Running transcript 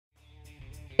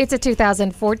It's a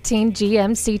 2014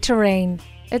 GMC Terrain.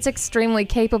 It's extremely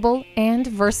capable and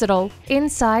versatile.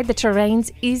 Inside, the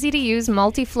Terrain's easy-to-use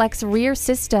multi-flex rear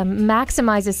system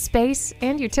maximizes space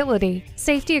and utility.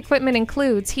 Safety equipment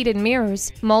includes heated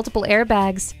mirrors, multiple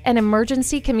airbags, an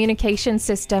emergency communication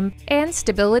system, and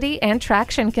stability and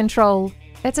traction control.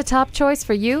 It's a top choice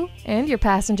for you and your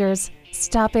passengers.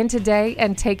 Stop in today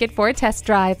and take it for a test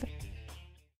drive.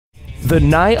 The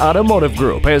Nye Automotive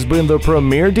Group has been the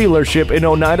premier dealership in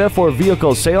Oneida for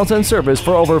vehicle sales and service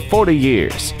for over 40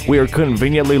 years. We are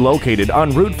conveniently located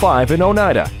on Route 5 in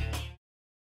Oneida.